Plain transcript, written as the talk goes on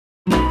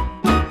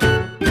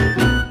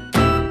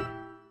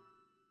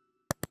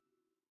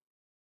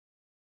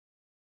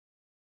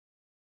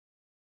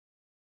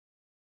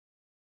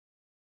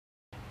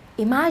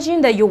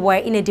Imagine that you were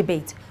in a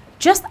debate.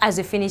 Just as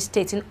you finished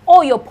stating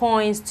all your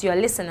points to your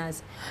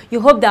listeners,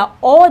 you hope that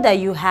all that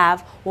you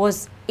have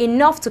was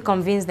enough to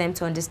convince them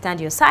to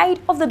understand your side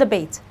of the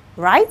debate,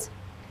 right?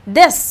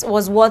 This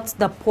was what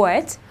the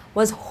poet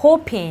was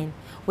hoping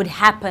would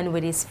happen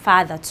with his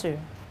father too.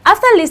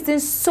 After listing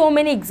so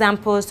many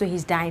examples to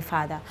his dying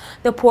father,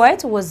 the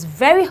poet was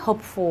very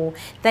hopeful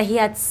that he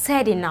had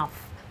said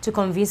enough to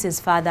convince his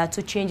father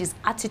to change his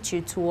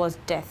attitude towards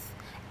death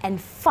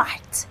and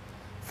fight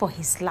for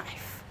his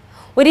life.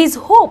 With his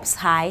hopes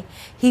high,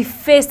 he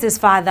faced his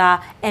father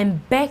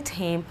and begged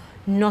him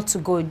not to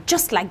go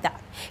just like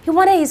that. He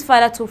wanted his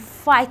father to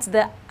fight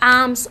the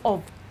arms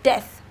of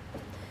death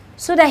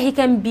so that he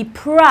can be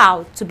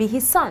proud to be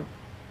his son.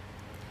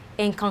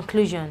 In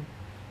conclusion,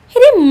 he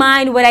didn't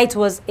mind whether it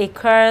was a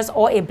curse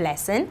or a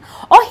blessing.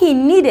 All he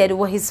needed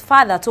was his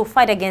father to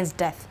fight against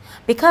death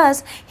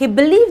because he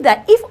believed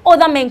that if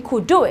other men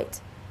could do it,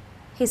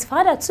 his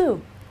father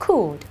too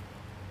could.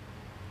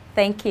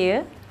 Thank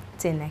you.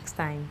 Till next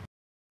time.